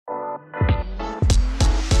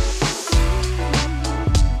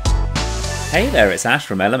Hey there, it's Ash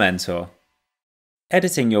from Elementor.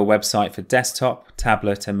 Editing your website for desktop,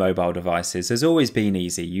 tablet and mobile devices has always been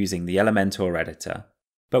easy using the Elementor editor.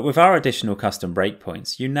 But with our additional custom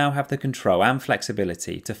breakpoints, you now have the control and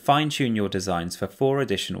flexibility to fine-tune your designs for 4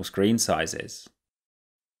 additional screen sizes.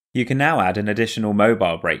 You can now add an additional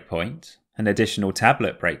mobile breakpoint, an additional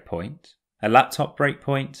tablet breakpoint, a laptop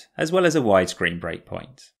breakpoint, as well as a widescreen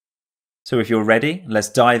breakpoint. So if you're ready, let's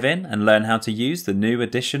dive in and learn how to use the new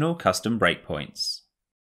additional custom breakpoints.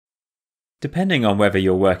 Depending on whether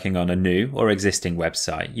you're working on a new or existing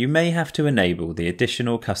website, you may have to enable the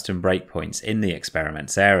additional custom breakpoints in the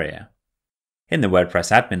experiments area. In the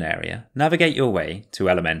WordPress admin area, navigate your way to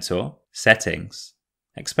Elementor, Settings,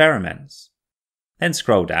 Experiments. Then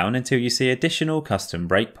scroll down until you see additional custom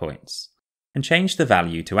breakpoints and change the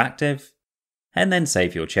value to active, and then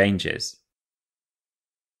save your changes.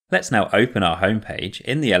 Let's now open our homepage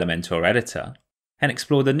in the Elementor editor and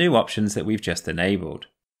explore the new options that we've just enabled.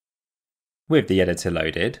 With the editor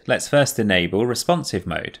loaded, let's first enable responsive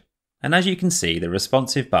mode, and as you can see, the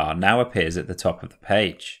responsive bar now appears at the top of the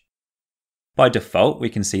page. By default, we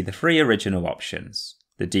can see the 3 original options: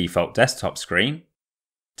 the default desktop screen,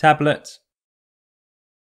 tablet,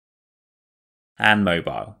 and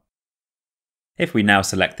mobile. If we now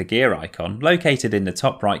select the gear icon located in the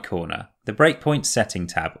top right corner, the Breakpoint setting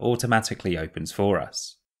tab automatically opens for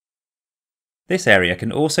us. This area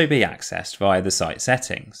can also be accessed via the site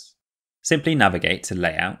settings. Simply navigate to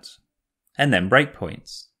Layout, and then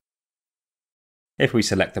Breakpoints. If we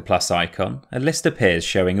select the plus icon, a list appears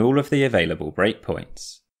showing all of the available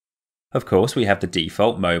breakpoints. Of course, we have the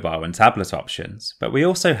default mobile and tablet options, but we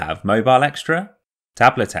also have Mobile Extra,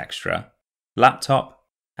 Tablet Extra, Laptop,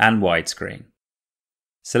 and Widescreen.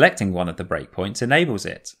 Selecting one of the breakpoints enables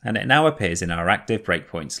it, and it now appears in our active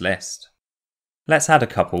breakpoints list. Let's add a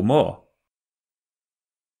couple more.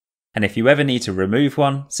 And if you ever need to remove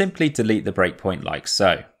one, simply delete the breakpoint like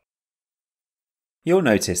so. You'll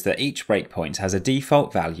notice that each breakpoint has a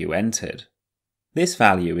default value entered. This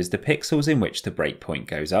value is the pixels in which the breakpoint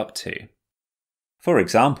goes up to. For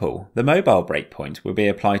example, the mobile breakpoint will be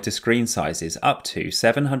applied to screen sizes up to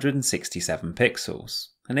 767 pixels,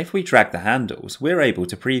 and if we drag the handles, we're able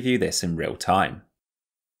to preview this in real time.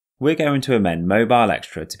 We're going to amend Mobile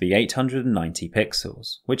Extra to be 890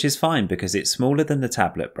 pixels, which is fine because it's smaller than the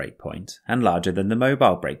tablet breakpoint and larger than the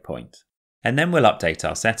mobile breakpoint. And then we'll update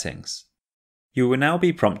our settings. You will now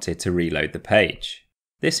be prompted to reload the page.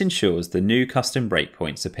 This ensures the new custom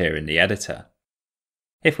breakpoints appear in the editor.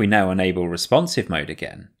 If we now enable responsive mode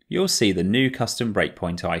again, you'll see the new custom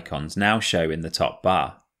breakpoint icons now show in the top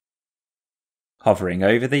bar. Hovering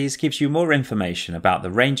over these gives you more information about the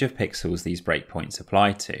range of pixels these breakpoints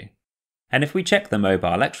apply to. And if we check the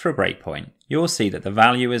Mobile Extra breakpoint, you'll see that the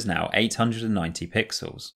value is now 890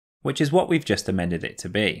 pixels, which is what we've just amended it to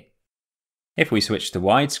be. If we switch to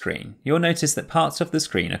widescreen, you'll notice that parts of the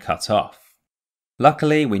screen are cut off.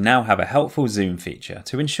 Luckily, we now have a helpful zoom feature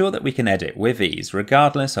to ensure that we can edit with ease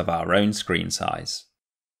regardless of our own screen size.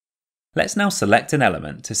 Let's now select an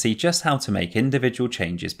element to see just how to make individual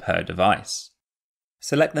changes per device.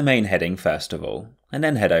 Select the main heading first of all, and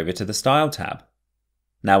then head over to the Style tab.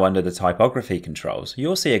 Now under the typography controls,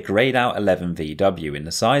 you'll see a grayed out 11VW in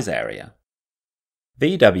the size area.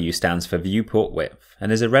 VW stands for viewport width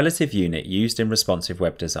and is a relative unit used in responsive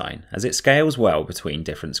web design as it scales well between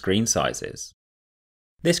different screen sizes.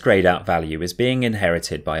 This grayed out value is being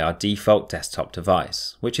inherited by our default desktop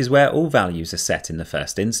device, which is where all values are set in the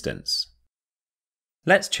first instance.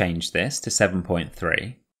 Let's change this to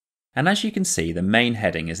 7.3. And as you can see, the main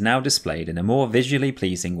heading is now displayed in a more visually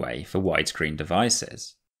pleasing way for widescreen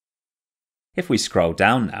devices. If we scroll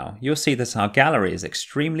down now, you'll see that our gallery is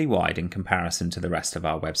extremely wide in comparison to the rest of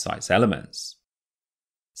our website's elements.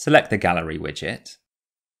 Select the gallery widget,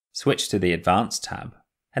 switch to the Advanced tab,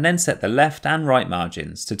 and then set the left and right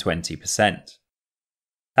margins to 20%.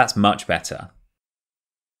 That's much better.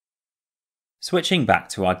 Switching back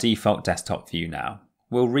to our default desktop view now,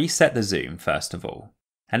 we'll reset the zoom first of all.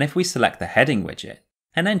 And if we select the heading widget,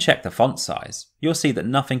 and then check the font size, you'll see that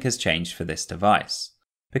nothing has changed for this device,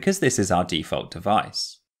 because this is our default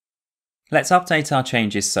device. Let's update our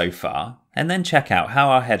changes so far, and then check out how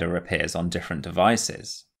our header appears on different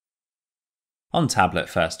devices. On tablet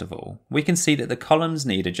first of all, we can see that the columns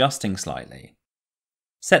need adjusting slightly.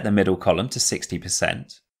 Set the middle column to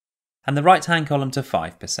 60%, and the right-hand column to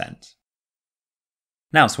 5%.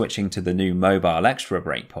 Now switching to the new Mobile Extra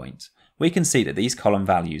breakpoint, we can see that these column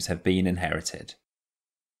values have been inherited.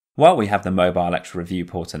 While we have the Mobile Extra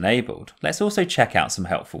viewport enabled, let's also check out some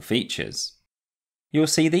helpful features. You'll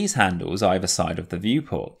see these handles either side of the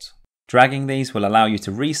viewport. Dragging these will allow you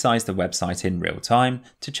to resize the website in real time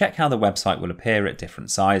to check how the website will appear at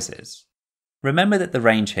different sizes. Remember that the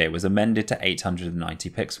range here was amended to 890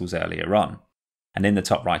 pixels earlier on, and in the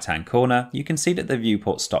top right hand corner you can see that the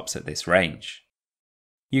viewport stops at this range.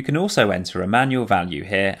 You can also enter a manual value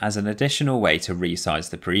here as an additional way to resize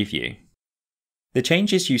the preview. The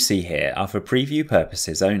changes you see here are for preview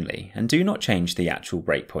purposes only and do not change the actual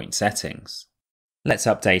breakpoint settings. Let's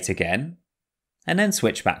update again, and then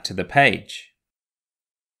switch back to the page.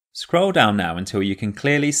 Scroll down now until you can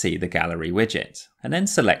clearly see the gallery widget, and then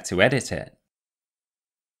select to edit it.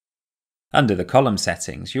 Under the column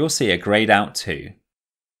settings, you'll see a grayed out 2.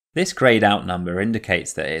 This grayed out number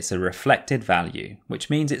indicates that it's a reflected value, which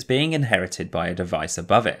means it's being inherited by a device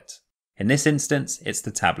above it. In this instance, it's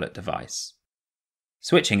the tablet device.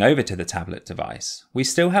 Switching over to the tablet device, we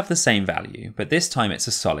still have the same value, but this time it's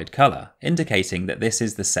a solid colour, indicating that this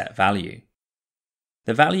is the set value.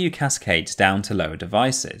 The value cascades down to lower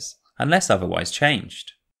devices, unless otherwise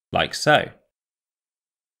changed, like so.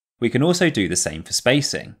 We can also do the same for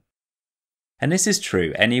spacing. And this is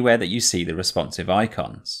true anywhere that you see the responsive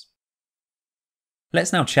icons.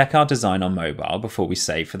 Let's now check our design on mobile before we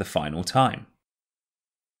save for the final time.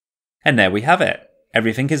 And there we have it.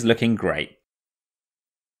 Everything is looking great.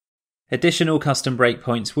 Additional custom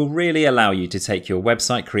breakpoints will really allow you to take your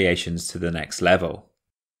website creations to the next level.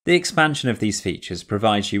 The expansion of these features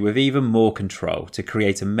provides you with even more control to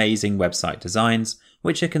create amazing website designs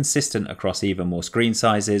which are consistent across even more screen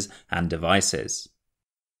sizes and devices.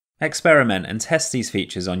 Experiment and test these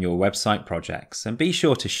features on your website projects, and be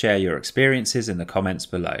sure to share your experiences in the comments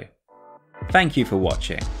below. Thank you for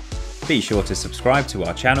watching. Be sure to subscribe to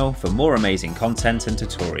our channel for more amazing content and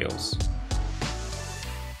tutorials.